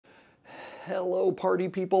Hello, party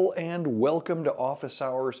people, and welcome to Office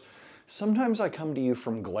Hours. Sometimes I come to you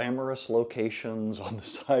from glamorous locations on the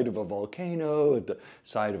side of a volcano, at the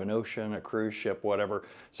side of an ocean, a cruise ship, whatever.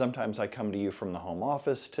 Sometimes I come to you from the home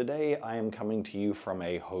office. Today I am coming to you from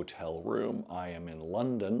a hotel room. I am in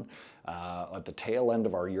London at the tail end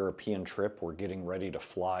of our European trip. We're getting ready to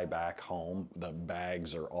fly back home. The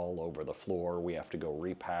bags are all over the floor. We have to go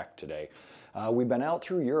repack today. We've been out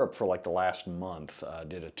through Europe for like the last month.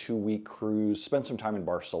 Did a 2-week cruise, spent some time in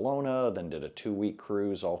Barcelona, then did a 2-week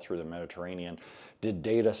cruise all through the Mediterranean. Did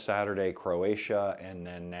data Saturday, Croatia, and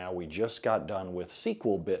then now we just got done with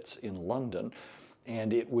SQL bits in London.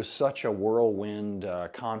 And it was such a whirlwind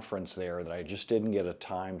conference there that I just didn't get a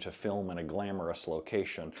time to film in a glamorous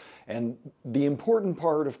location. And the important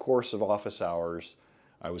part, of course, of Office Hours,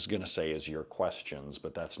 I was going to say is your questions,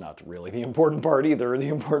 but that's not really the important part either. The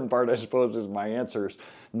important part, I suppose, is my answers,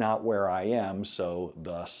 not where I am, so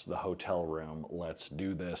thus the hotel room. Let's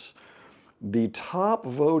do this. The top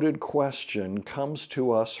voted question comes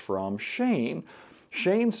to us from Shane.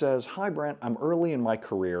 Shane says, "Hi Brent, I'm early in my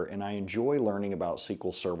career and I enjoy learning about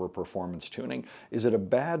SQL Server performance tuning. Is it a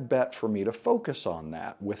bad bet for me to focus on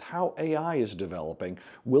that? With how AI is developing,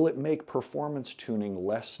 will it make performance tuning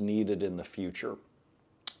less needed in the future?"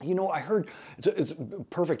 You know, I heard, it's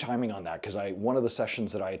perfect timing on that, because one of the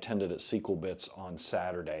sessions that I attended at SQL Bits on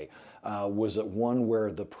Saturday was at one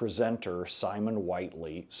where the presenter, Simon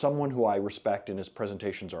Whiteley, someone who I respect and his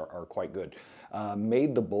presentations are quite good,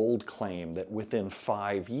 made the bold claim that within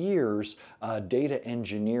 5 years, data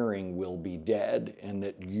engineering will be dead, and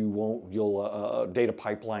that data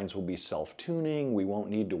pipelines will be self-tuning. We won't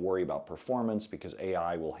need to worry about performance because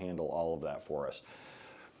AI will handle all of that for us.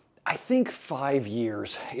 I think 5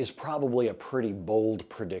 years is probably a pretty bold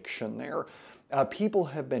prediction there. People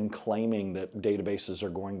have been claiming that databases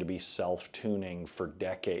are going to be self-tuning for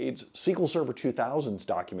decades. SQL Server 2000's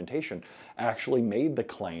documentation actually made the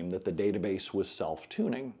claim that the database was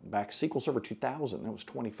self-tuning. Back SQL Server 2000, that was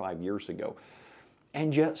 25 years ago.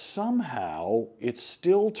 And yet somehow it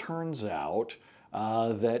still turns out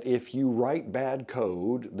that if you write bad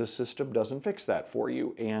code, the system doesn't fix that for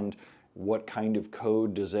you. And what kind of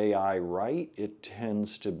code does AI write? It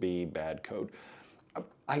tends to be bad code.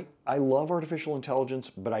 I love artificial intelligence,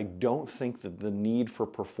 but I don't think that the need for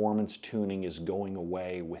performance tuning is going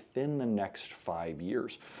away within the next 5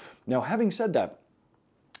 years. Now, having said that,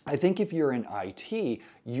 I think if you're in IT,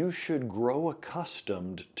 you should grow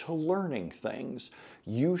accustomed to learning things.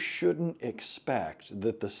 You shouldn't expect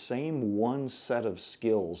that the same one set of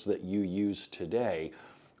skills that you use today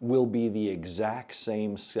will be the exact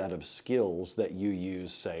same set of skills that you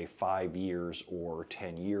use, say, 5 years or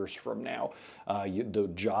 10 years from now. The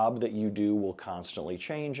job that you do will constantly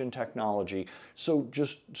change in technology, so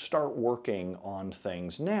just start working on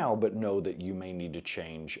things now, but know that you may need to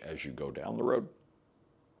change as you go down the road.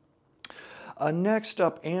 Next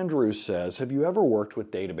up, Andrew says, "Have you ever worked with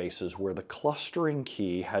databases where the clustering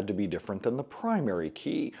key had to be different than the primary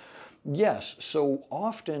key?" Yes, so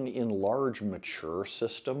often in large mature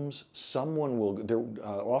systems,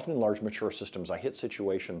 often in large mature systems, I hit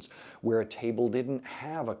situations where a table didn't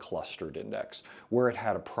have a clustered index, where it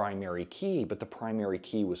had a primary key, but the primary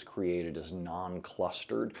key was created as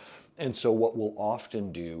non-clustered. And so what we'll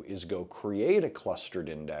often do is go create a clustered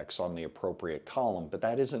index on the appropriate column, but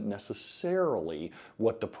that isn't necessarily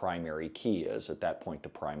what the primary key is. At that point, the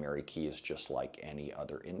primary key is just like any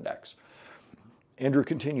other index. Andrew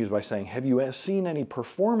continues by saying, "Have you seen any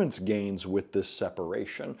performance gains with this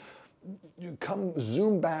separation?" Come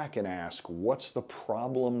zoom back and ask, what's the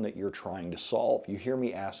problem that you're trying to solve? You hear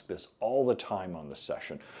me ask this all the time on the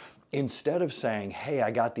session. Instead of saying, "Hey,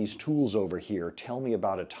 I got these tools over here, tell me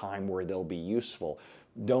about a time where they'll be useful,"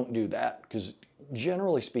 don't do that, because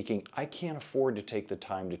generally speaking, I can't afford to take the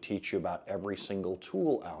time to teach you about every single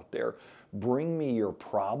tool out there. Bring me your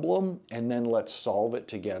problem, and then let's solve it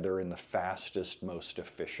together in the fastest, most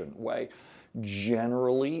efficient way.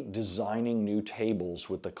 Generally, designing new tables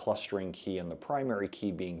with the clustering key and the primary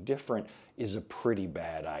key being different is a pretty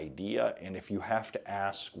bad idea. And if you have to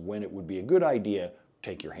ask when it would be a good idea,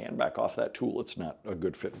 take your hand back off that tool. It's not a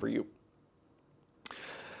good fit for you.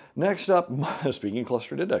 Next up, speaking of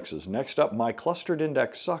clustered indexes, next up,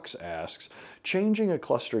 myClusteredIndexSucks asks, "Changing a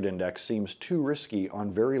clustered index seems too risky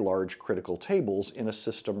on very large critical tables in a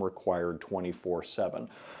system required 24/7.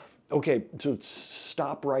 Okay, so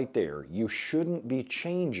stop right there. You shouldn't be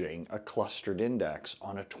changing a clustered index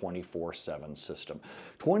on a 24/7 system.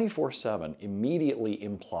 24/7 immediately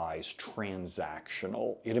implies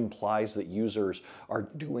transactional. It implies that users are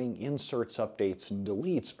doing inserts, updates, and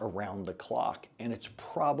deletes around the clock, and it's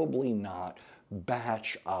probably not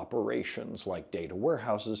batch operations like data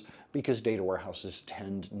warehouses, because data warehouses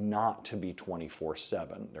tend not to be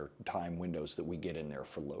 24/7. There are time windows that we get in there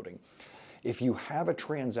for loading. If you have a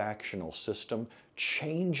transactional system,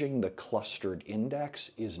 changing the clustered index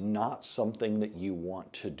is not something that you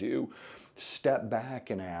want to do. Step back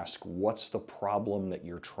and ask, what's the problem that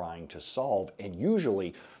you're trying to solve? And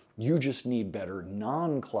usually, you just need better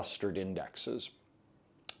non-clustered indexes.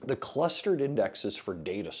 The clustered indexes for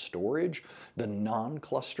data storage, the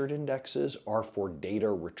non-clustered indexes are for data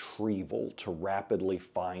retrieval to rapidly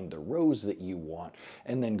find the rows that you want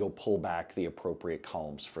and then go pull back the appropriate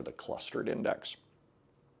columns for the clustered index.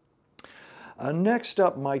 Next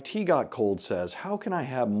up, myTeaGotCold says, how can I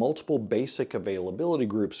have multiple basic availability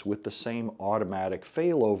groups with the same automatic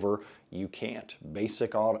failover? You can't.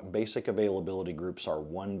 Basic availability groups are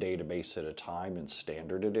one database at a time in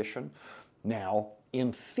Standard Edition. Now,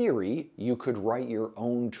 in theory, you could write your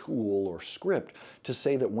own tool or script to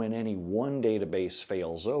say that when any one database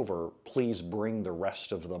fails over, please bring the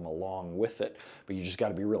rest of them along with it. But you just got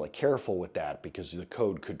to be really careful with that because the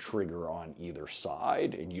code could trigger on either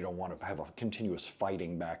side and you don't want to have a continuous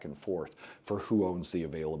fighting back and forth for who owns the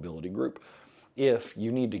availability group. If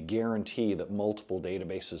you need to guarantee that multiple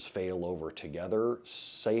databases fail over together,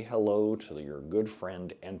 say hello to your good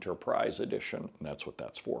friend Enterprise Edition. That's what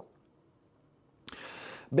that's for.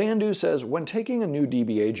 Bandhu says, when taking a new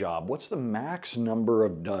DBA job, what's the max number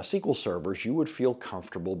of SQL servers you would feel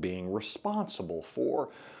comfortable being responsible for?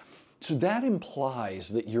 So that implies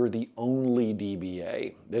that you're the only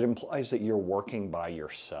DBA. That implies that you're working by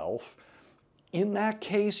yourself. In that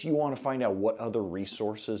case, you want to find out what other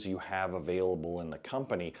resources you have available in the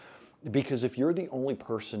company. Because if you're the only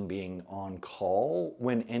person being on call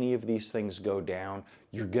when any of these things go down,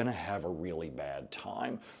 you're going to have a really bad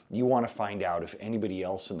time. You want to find out if anybody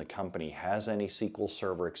else in the company has any SQL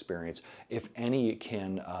Server experience, if any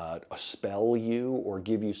can spell you or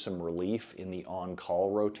give you some relief in the on-call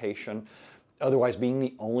rotation. Otherwise, being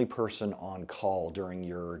the only person on call during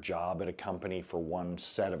your job at a company for one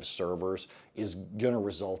set of servers is going to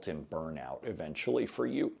result in burnout eventually for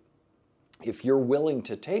you. If you're willing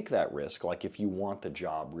to take that risk, like if you want the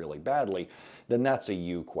job really badly, then that's a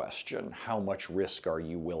you question. How much risk are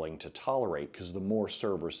you willing to tolerate? Because the more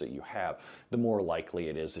servers that you have, the more likely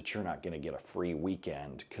it is that you're not going to get a free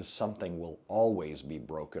weekend because something will always be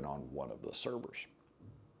broken on one of the servers.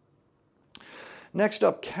 Next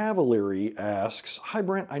up, Cavaliery asks, hi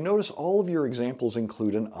Brent, I notice all of your examples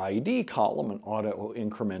include an ID column, an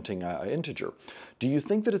auto-incrementing integer. Do you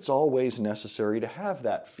think that it's always necessary to have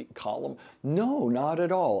that column? No, not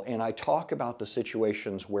at all. And I talk about the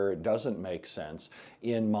situations where it doesn't make sense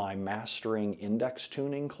in my mastering index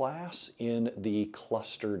tuning class in the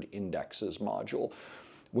clustered indexes module.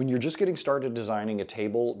 When you're just getting started designing a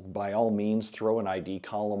table, by all means, throw an ID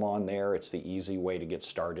column on there. It's the easy way to get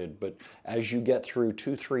started. But as you get through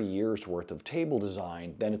 2-3 years worth of table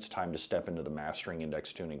design, then it's time to step into the mastering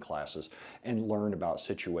index tuning classes and learn about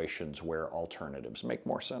situations where alternatives make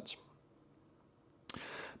more sense.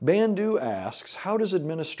 Bandhu asks, how does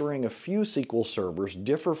administering a few SQL servers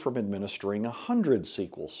differ from administering 100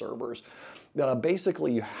 SQL servers?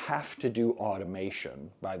 Basically, you have to do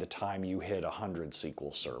automation by the time you hit 100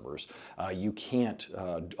 SQL servers. You can't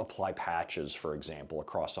apply patches, for example,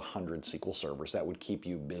 across 100 SQL servers. That would keep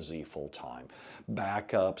you busy full time.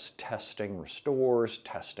 Backups, testing restores,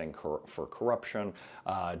 testing for corruption,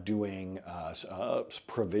 doing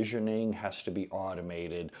provisioning has to be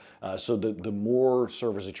automated. So the more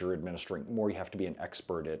servers that you're administering, the more you have to be an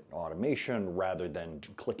expert at automation rather than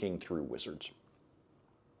clicking through wizards.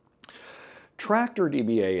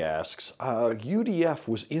 TractorDBA asks, UDF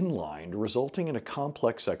was inlined, resulting in a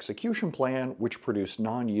complex execution plan which produced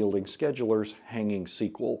non-yielding schedulers hanging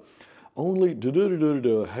SQL. Only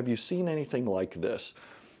have you seen anything like this?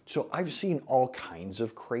 So I've seen all kinds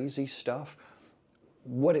of crazy stuff.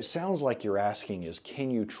 What it sounds like you're asking is, can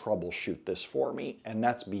you troubleshoot this for me? And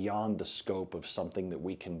that's beyond the scope of something that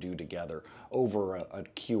we can do together over a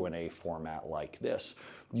Q&A format like this.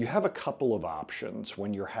 You have a couple of options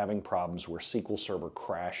when you're having problems where SQL Server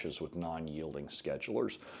crashes with non-yielding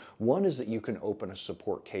schedulers. One is that you can open a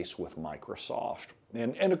support case with Microsoft.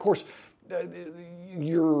 And of course,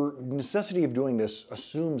 your necessity of doing this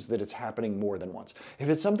assumes that it's happening more than once. If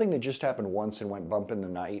it's something that just happened once and went bump in the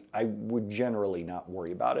night, I would generally not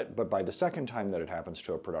worry about it. But by the second time that it happens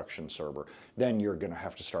to a production server, then you're going to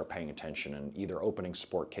have to start paying attention and either opening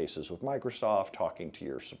support cases with Microsoft, talking to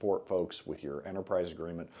your support folks with your enterprise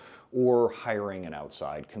agreement, or hiring an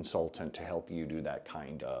outside consultant to help you do that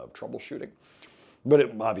kind of troubleshooting. But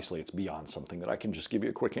obviously, it's beyond something that I can just give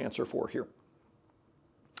you a quick answer for here.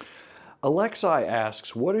 Alexei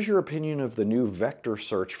asks, what is your opinion of the new vector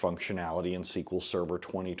search functionality in SQL Server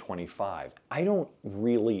 2025? I don't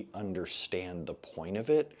really understand the point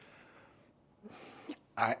of it.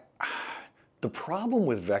 The problem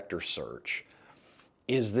with vector search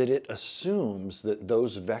is that it assumes that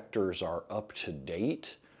those vectors are up to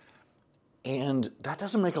date, and that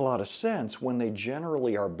doesn't make a lot of sense when they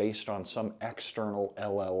generally are based on some external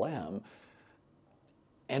LLM.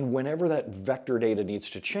 And whenever that vector data needs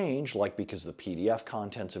to change, like because the PDF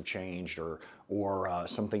contents have changed or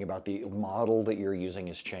something about the model that you're using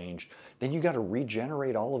has changed, then you got to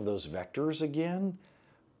regenerate all of those vectors again.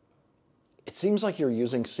 It seems like you're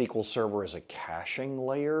using SQL Server as a caching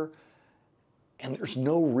layer, and there's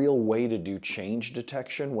no real way to do change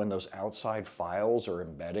detection when those outside files or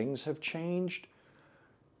embeddings have changed.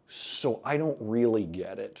 So I don't really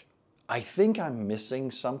get it. I think I'm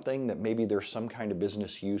missing something, that maybe there's some kind of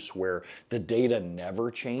business use where the data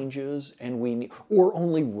never changes and or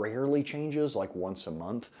only rarely changes, like once a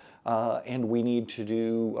month, and we need to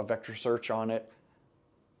do a vector search on it.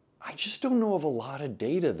 I just don't know of a lot of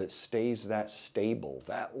data that stays that stable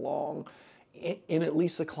that long. In at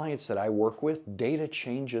least the clients that I work with, data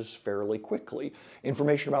changes fairly quickly.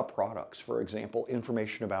 Information about products, for example,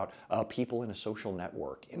 information about people in a social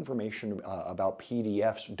network, information about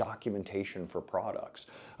PDFs, documentation for products,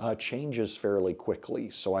 changes fairly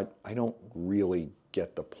quickly. So I don't really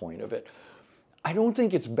get the point of it. I don't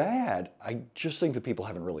think it's bad. I just think that people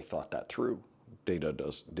haven't really thought that through.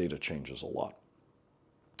 Data changes a lot.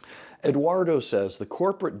 Eduardo says the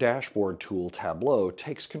corporate dashboard tool Tableau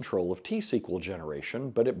takes control of TSQL generation,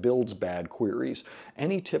 but it builds bad queries.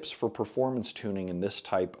 Any tips for performance tuning in this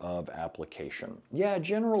type of application? Yeah,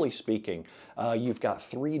 generally speaking, you've got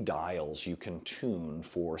 3 dials you can tune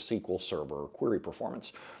for SQL Server query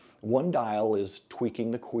performance. One dial is tweaking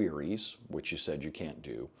the queries, which you said you can't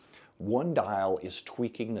do. One dial is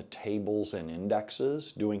tweaking the tables and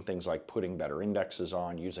indexes, doing things like putting better indexes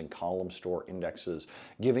on, using column store indexes,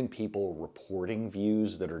 giving people reporting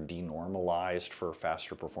views that are denormalized for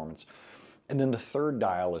faster performance. And then the third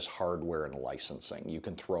dial is hardware and licensing. You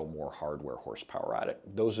can throw more hardware horsepower at it.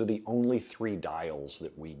 Those are the only 3 dials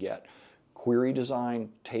that we get: query design,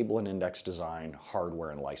 table and index design, hardware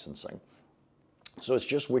and licensing. So it's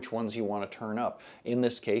just which ones you want to turn up. In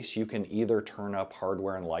this case, you can either turn up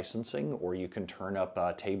hardware and licensing, or you can turn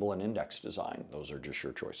up table and index design. Those are just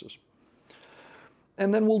your choices.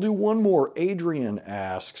 And then we'll do one more. Adrian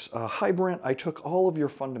asks, hi Brent, I took all of your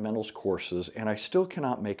fundamentals courses and I still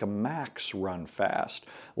cannot make a max run fast,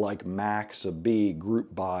 like max a B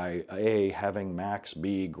group by A having max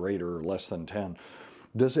B greater or less than 10.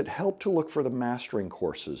 Does it help to look for the mastering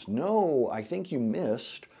courses? No, I think you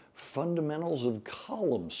missed fundamentals of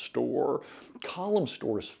column store. Column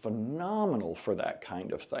store is phenomenal for that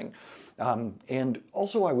kind of thing. And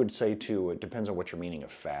also I would say too, it depends on what your meaning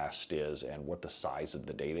of fast is and what the size of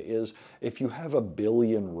the data is. If you have 1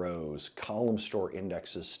 billion rows, column store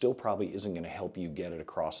indexes still probably isn't going to help you get it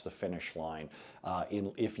across the finish line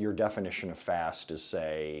if your definition of fast is,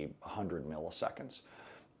 say, 100 milliseconds.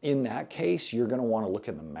 In that case, you're going to want to look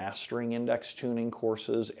at the mastering index tuning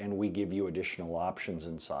courses, and we give you additional options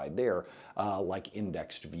inside there, like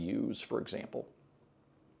indexed views, for example.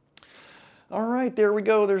 All right, there we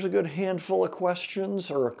go. There's a good handful of questions,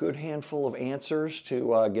 or a good handful of answers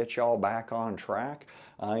to get y'all back on track.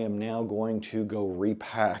 I am now going to go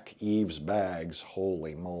repack Eve's bags.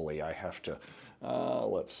 Holy moly, I have to,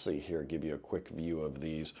 let's see here, give you a quick view of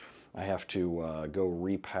these. I have to go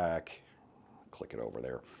repack, click it over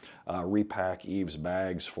there, repack Eve's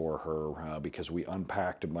bags for her because we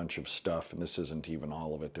unpacked a bunch of stuff, and this isn't even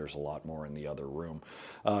all of it. There's a lot more in the other room.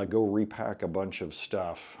 Go repack a bunch of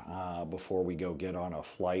stuff before we go get on a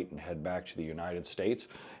flight and head back to the United States.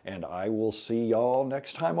 And I will see y'all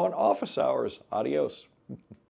next time on Office Hours. Adios.